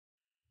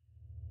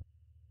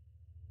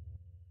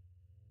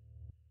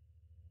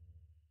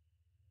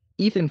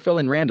Ethan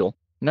Philin Randall,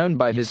 known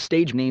by his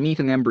stage name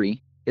Ethan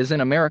Embry, is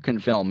an American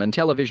film and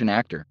television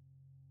actor.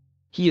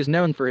 He is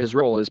known for his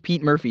role as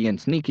Pete Murphy in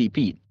Sneaky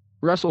Pete,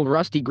 Russell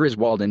Rusty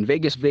Griswold in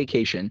Vegas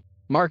Vacation,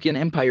 Mark in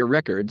Empire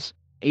Records,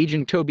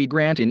 Agent Toby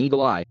Grant in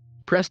Eagle Eye,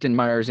 Preston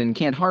Myers in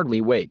Can't Hardly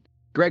Wait,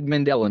 Greg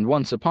Mendel in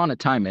Once Upon a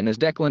Time, and as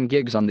Declan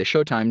Giggs on the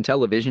Showtime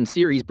television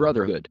series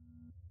Brotherhood.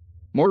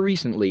 More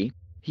recently,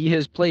 he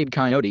has played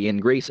Coyote in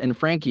Grace and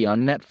Frankie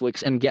on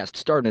Netflix and guest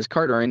starred as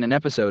Carter in an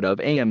episode of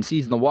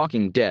AMC's The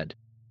Walking Dead.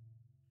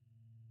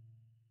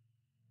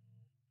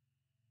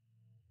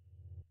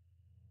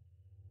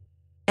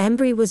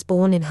 Embry was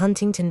born in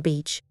Huntington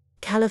Beach,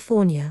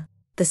 California,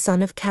 the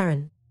son of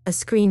Karen, a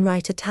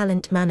screenwriter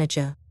talent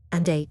manager,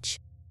 and H.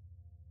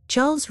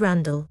 Charles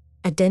Randall,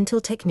 a dental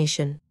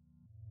technician.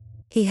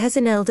 He has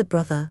an elder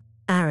brother,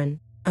 Aaron,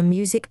 a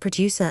music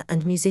producer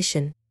and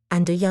musician,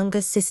 and a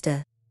younger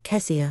sister,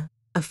 Kessia,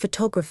 a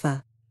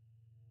photographer.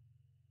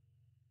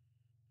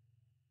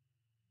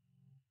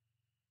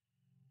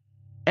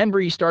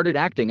 Embry started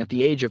acting at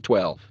the age of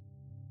 12.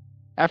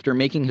 After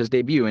making his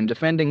debut in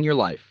Defending Your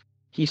Life,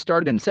 he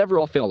starred in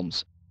several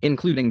films,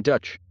 including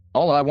Dutch,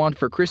 All I Want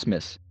for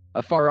Christmas,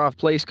 A Far Off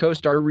Place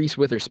co-star Reese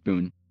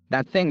Witherspoon,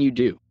 That Thing You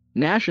Do,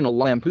 National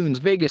Lampoon's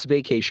Vegas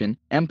Vacation,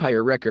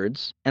 Empire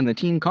Records, and the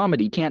teen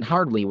comedy Can't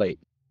Hardly Wait.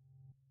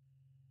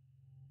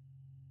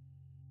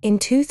 In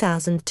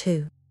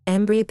 2002,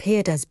 Embry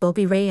appeared as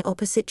Bobby Ray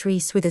opposite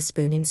Reese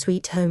Witherspoon in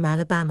Sweet Home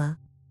Alabama.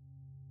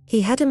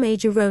 He had a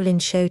major role in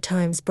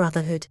Showtime's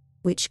Brotherhood,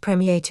 which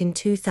premiered in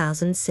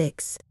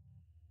 2006.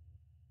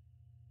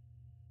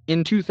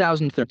 In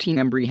 2013,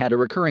 Embry had a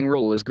recurring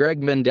role as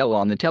Greg Mendel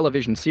on the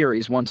television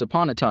series Once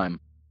Upon a Time.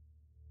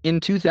 In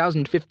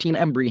 2015,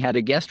 Embry had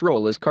a guest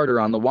role as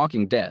Carter on The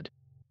Walking Dead.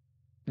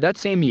 That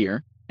same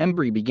year,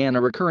 Embry began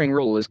a recurring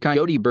role as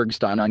Coyote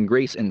Bergstein on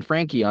Grace and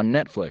Frankie on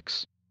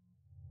Netflix.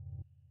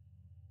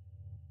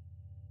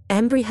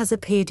 Embry has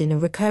appeared in a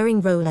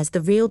recurring role as the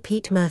real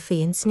Pete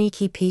Murphy in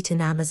Sneaky Pete, an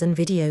Amazon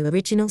Video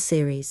original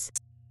series.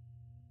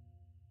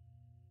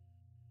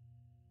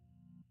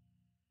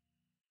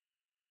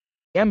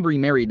 Embry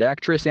married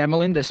actress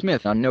Amelinda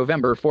Smith on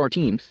November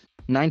 14,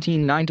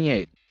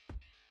 1998.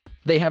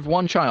 They have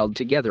one child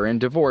together and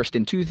divorced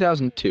in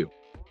 2002.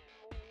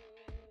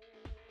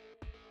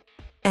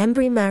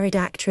 Embry married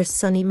actress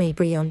Sunny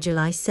Mabry on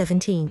July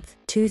 17,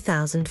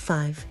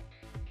 2005.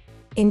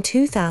 In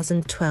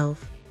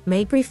 2012,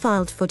 Mabry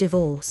filed for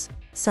divorce,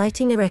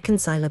 citing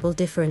irreconcilable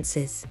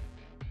differences.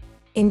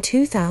 In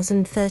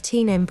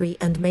 2013, Embry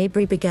and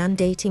Mabry began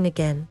dating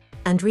again,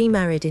 and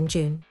remarried in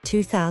June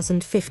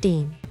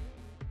 2015.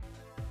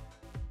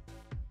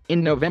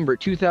 In November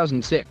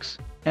 2006,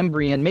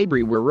 Embry and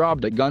Mabry were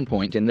robbed at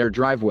gunpoint in their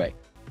driveway.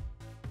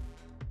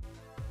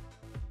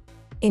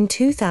 In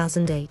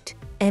 2008,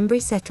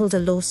 Embry settled a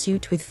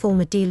lawsuit with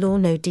former Deal or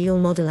No Deal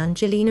model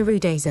Angelina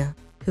Rudeza,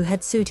 who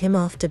had sued him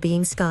after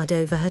being scarred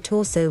over her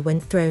torso when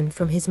thrown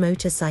from his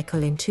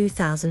motorcycle in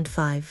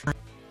 2005.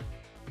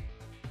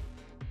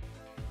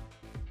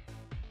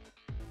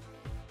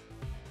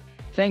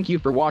 Thank you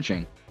for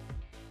watching.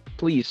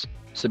 Please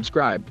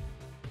subscribe.